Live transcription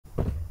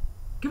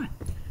Come on.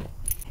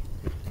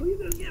 What are you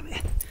gonna get me?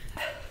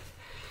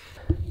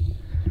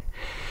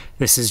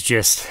 This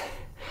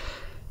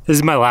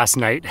is my last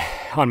night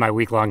on my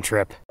week-long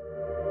trip.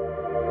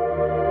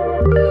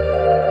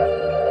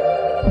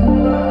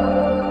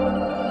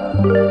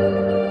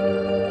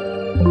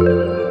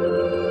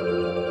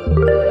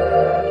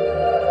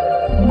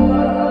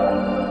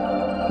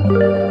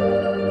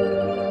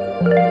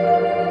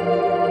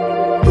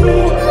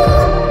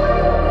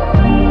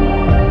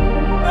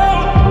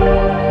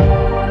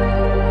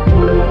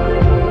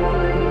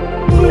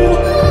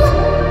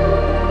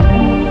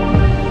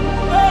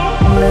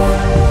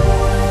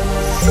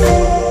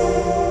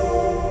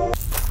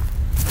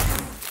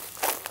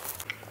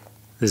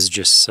 This is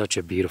just such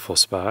a beautiful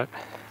spot.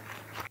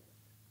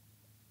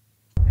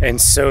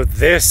 And so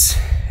this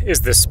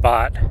is the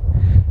spot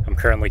I'm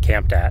currently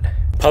camped at.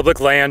 Public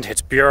land,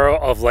 it's Bureau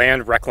of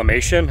Land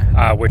Reclamation,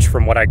 which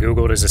from what I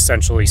Googled is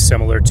essentially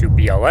similar to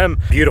BLM.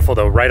 Beautiful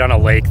though, right on a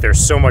lake. There's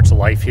so much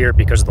life here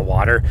because of the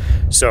water.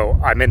 So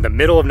I'm in the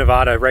middle of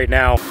Nevada right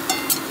now.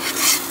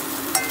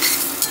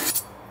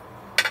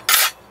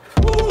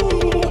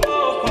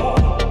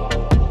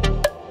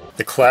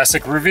 The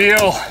classic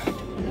reveal.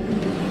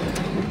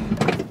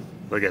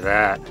 Look at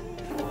that.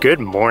 Good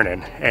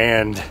morning,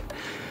 and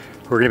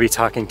we're gonna be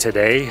talking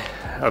today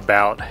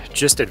about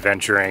just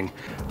adventuring.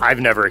 I've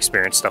never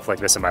experienced stuff like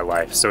this in my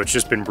life, so it's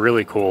just been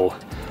really cool.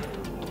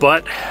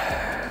 But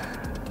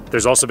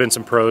there's also been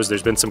some pros,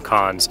 there's been some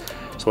cons,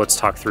 so let's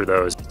talk through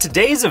those.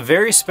 Today is a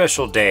very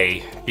special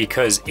day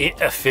because it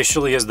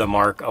officially is the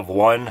mark of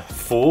 1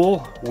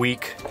 full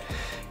week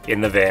in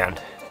the van,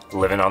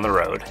 living on the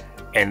road.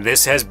 And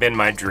this has been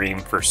my dream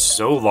for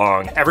so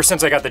long. Ever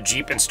since I got the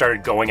Jeep and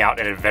started going out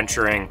and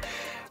adventuring,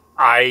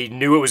 I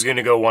knew it was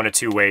gonna go one of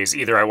two ways.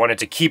 Either I wanted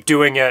to keep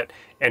doing it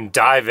and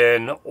dive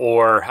in,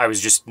 or I was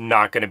just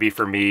not gonna be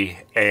for me.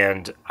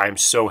 And I'm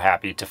so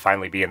happy to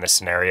finally be in this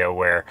scenario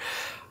where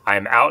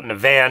I'm out in a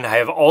van. I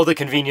have all the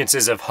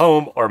conveniences of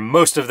home, or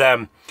most of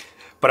them,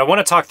 but I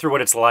wanna talk through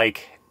what it's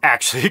like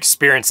actually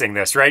experiencing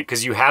this, right?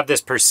 Because you have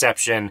this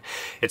perception.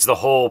 It's the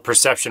whole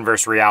perception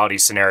versus reality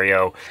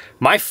scenario.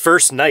 My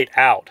first night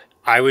out,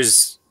 I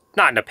was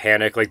not in a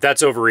panic, like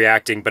that's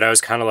overreacting, but I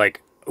was kind of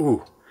like,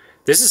 ooh,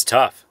 this is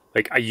tough.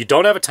 Like you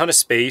don't have a ton of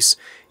space,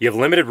 you have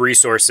limited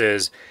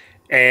resources,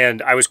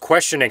 and I was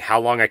questioning how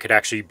long I could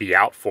actually be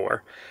out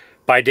for.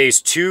 By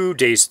days 2,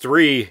 days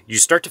 3, you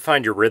start to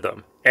find your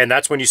rhythm. And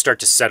that's when you start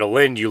to settle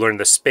in. You learn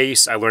the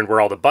space. I learned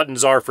where all the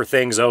buttons are for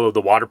things. Oh,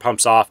 the water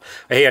pump's off.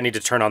 Hey, I need to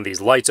turn on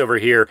these lights over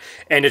here.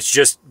 And it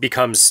just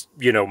becomes,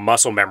 you know,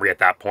 muscle memory at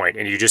that point.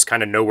 And you just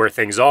kind of know where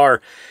things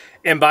are.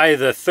 And by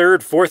the 3rd,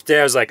 4th day,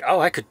 I was like,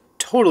 oh, I could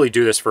totally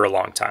do this for a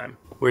long time.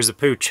 Where's the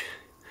pooch?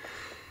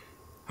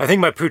 I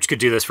think my pooch could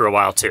do this for a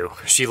while too.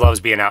 She loves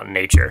being out in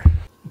nature.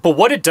 But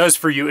what it does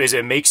for you is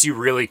it makes you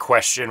really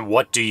question,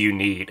 what do you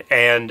need?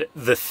 And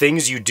the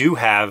things you do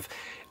have,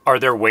 are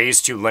there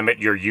ways to limit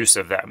your use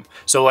of them?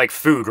 So like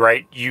food,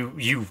 right?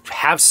 You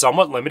have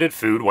somewhat limited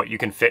food, what you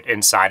can fit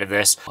inside of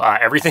this.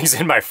 Everything's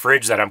in my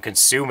fridge that I'm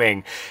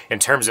consuming in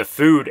terms of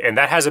food, and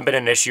that hasn't been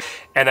an issue.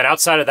 And then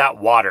outside of that,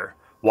 water.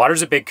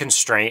 Water's a big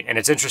constraint, and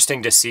it's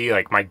interesting to see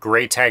like my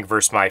gray tank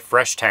versus my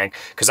fresh tank,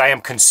 because I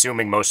am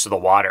consuming most of the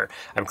water.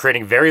 I'm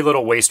creating very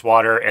little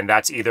wastewater, and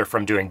that's either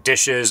from doing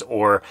dishes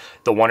or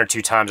the 1 or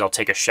 2 times I'll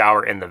take a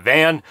shower in the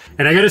van.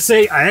 And I gotta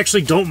say, I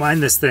actually don't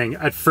mind this thing.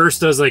 At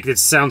first I was like, it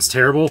sounds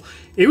terrible.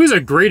 It was a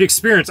great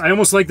experience. I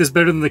almost like this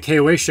better than the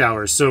KOA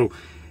showers. So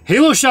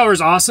Halo shower is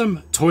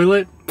awesome.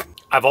 Toilet.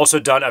 I've also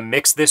done a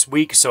mix this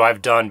week, so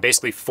I've done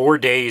basically 4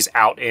 days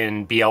out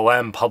in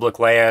BLM, public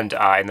land,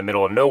 in the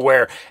middle of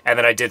nowhere, and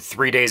then I did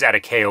 3 days at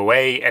a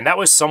KOA, and that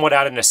was somewhat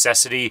out of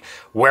necessity.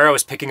 Where I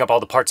was picking up all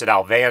the parts at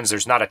Al Vans,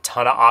 there's not a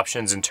ton of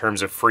options in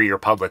terms of free or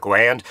public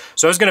land,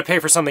 so I was gonna pay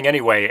for something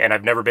anyway, and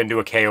I've never been to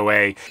a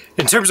KOA.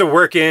 In terms of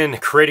working,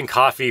 creating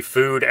coffee,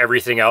 food,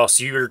 everything else,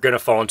 you're gonna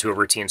fall into a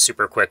routine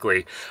super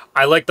quickly.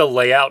 I like the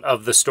layout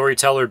of the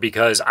Storyteller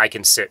because I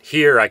can sit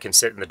here, I can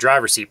sit in the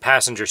driver's seat,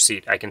 passenger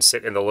seat, I can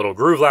sit in the little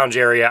groove lounge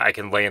area, I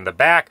can lay in the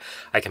back,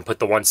 I can put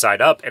the one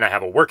side up, and I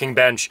have a working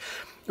bench.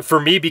 For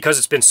me, because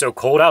it's been so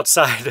cold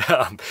outside,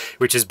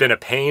 which has been a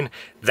pain,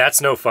 that's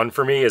no fun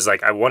for me. Is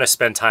like, I want to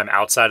spend time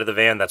outside of the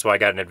van. That's why I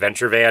got an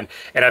adventure van,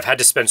 and I've had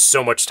to spend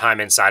so much time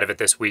inside of it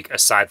this week,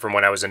 aside from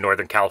when I was in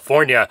Northern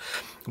California.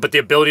 But the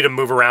ability to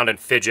move around and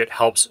fidget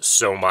helps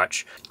so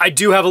much. I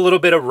do have a little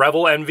bit of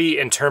Revel envy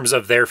in terms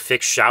of their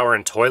fixed shower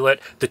and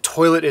toilet. The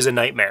toilet is a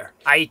nightmare.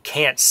 I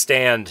can't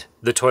stand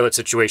the toilet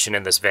situation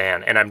in this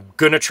van, and I'm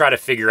gonna try to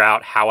figure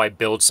out how I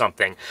build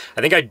something.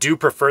 I think I do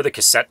prefer the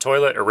cassette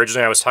toilet.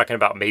 Originally I was talking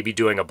about maybe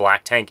doing a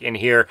black tank in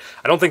here.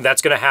 I don't think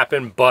that's gonna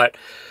happen, but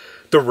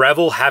the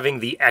Revel having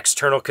the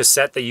external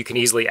cassette that you can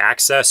easily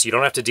access, you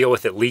don't have to deal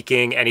with it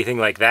leaking, anything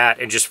like that,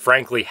 and just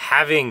frankly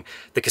having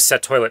the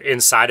cassette toilet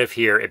inside of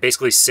here, it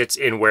basically sits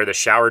in where the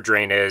shower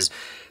drain is.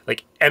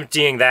 Like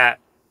emptying that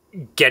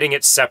getting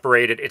it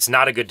separated, it's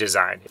not a good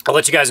design. I'll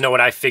let you guys know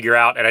what I figure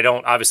out, and I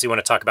don't obviously want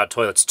to talk about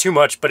toilets too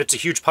much, but it's a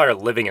huge part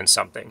of living in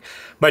something.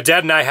 My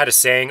dad and I had a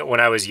saying when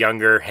I was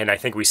younger, and I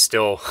think we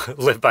still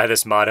live by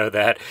this motto,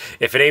 that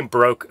if it ain't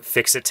broke,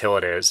 fix it till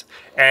it is.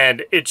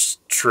 And it's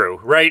true,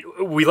 right?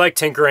 We like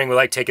tinkering, we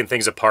like taking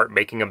things apart,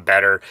 making them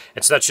better,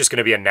 and so that's just going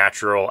to be a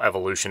natural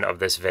evolution of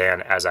this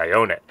van as I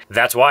own it.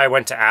 That's why I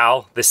went to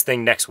Al. This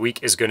thing next week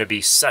is going to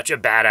be such a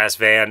badass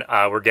van.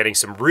 We're getting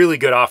some really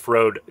good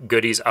off-road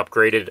goodies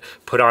upgraded,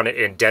 put on it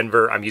in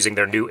Denver. I'm using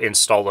their new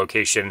install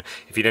location.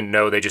 If you didn't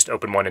know, they just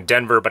opened one in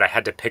Denver, but I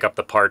had to pick up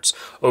the parts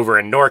over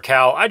in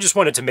NorCal. I just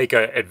wanted to make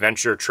an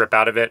adventure trip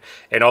out of it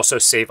and also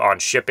save on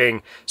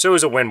shipping, so it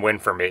was a win-win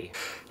for me.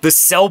 The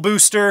cell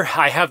booster,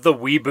 I have the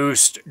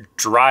WeBoost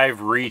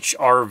Drive Reach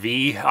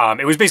RV.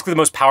 It was basically the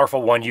most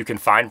powerful one you can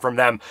find from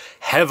them.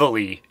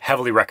 Heavily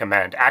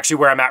recommend. Actually,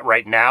 where I'm at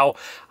right now,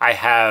 I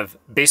have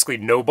basically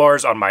no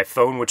bars on my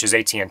phone, which is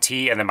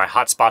AT&T, and then my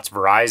hotspot's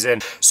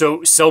Verizon.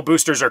 So cell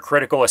boosters are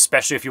critical,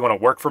 especially if you want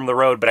to work from the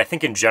road. But I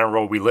think in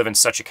general, we live in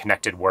such a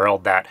connected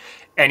world that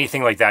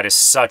anything like that is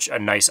such a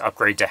nice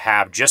upgrade to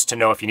have, just to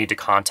know if you need to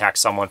contact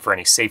someone for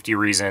any safety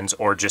reasons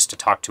or just to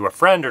talk to a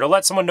friend or to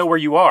let someone know where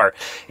you are.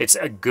 It's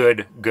a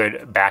good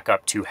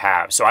backup to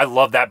have. So I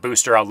love that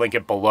booster. I'll link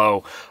it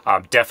below.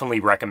 Definitely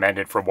recommend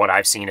it from what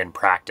I've seen in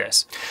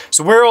practice.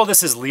 So where all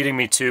this is leading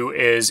me to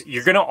is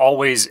you're going to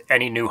always,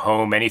 any new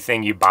home,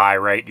 anything you buy,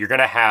 right? You're going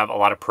to have a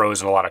lot of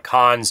pros and a lot of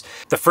cons.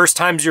 The first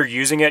times you're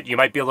using it, you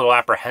might be a little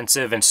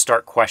apprehensive and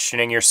start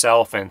questioning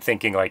yourself and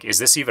thinking like, is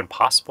this even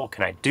possible?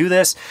 Can I do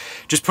this?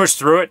 Just push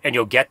through it and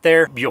you'll get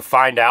there. You'll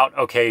find out,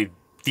 okay,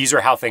 these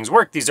are how things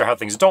work. These are how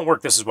things don't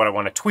work. This is what I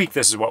want to tweak.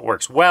 This is what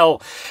works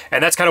well.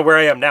 And that's kind of where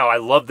I am now. I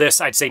love this.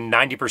 I'd say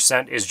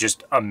 90% is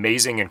just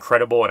amazing,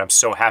 incredible. And I'm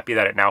so happy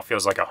that it now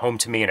feels like a home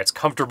to me and it's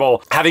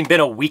comfortable. Having been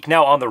a week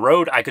now on the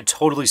road, I could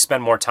totally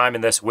spend more time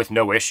in this with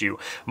no issue.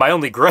 My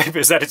only gripe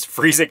is that it's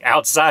freezing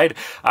outside.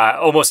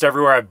 Almost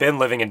everywhere I've been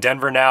living in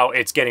Denver now,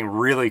 it's getting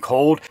really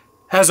cold.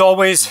 As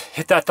always,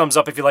 hit that thumbs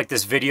up if you like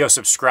this video,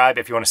 subscribe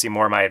if you want to see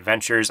more of my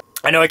adventures.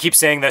 I know I keep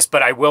saying this,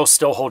 but I will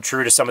still hold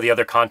true to some of the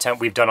other content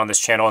we've done on this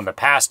channel in the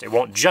past. It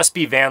won't just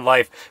be van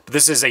life, but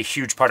this is a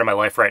huge part of my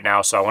life right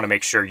now, so I want to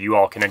make sure you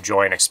all can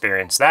enjoy and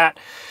experience that.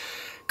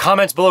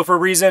 Comments below for a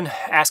reason.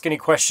 Ask any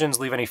questions,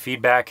 leave any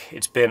feedback.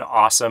 It's been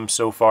awesome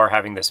so far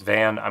having this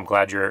van. I'm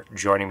glad you're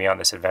joining me on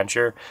this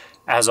adventure.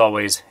 As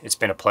always, it's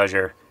been a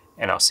pleasure,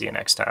 and I'll see you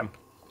next time.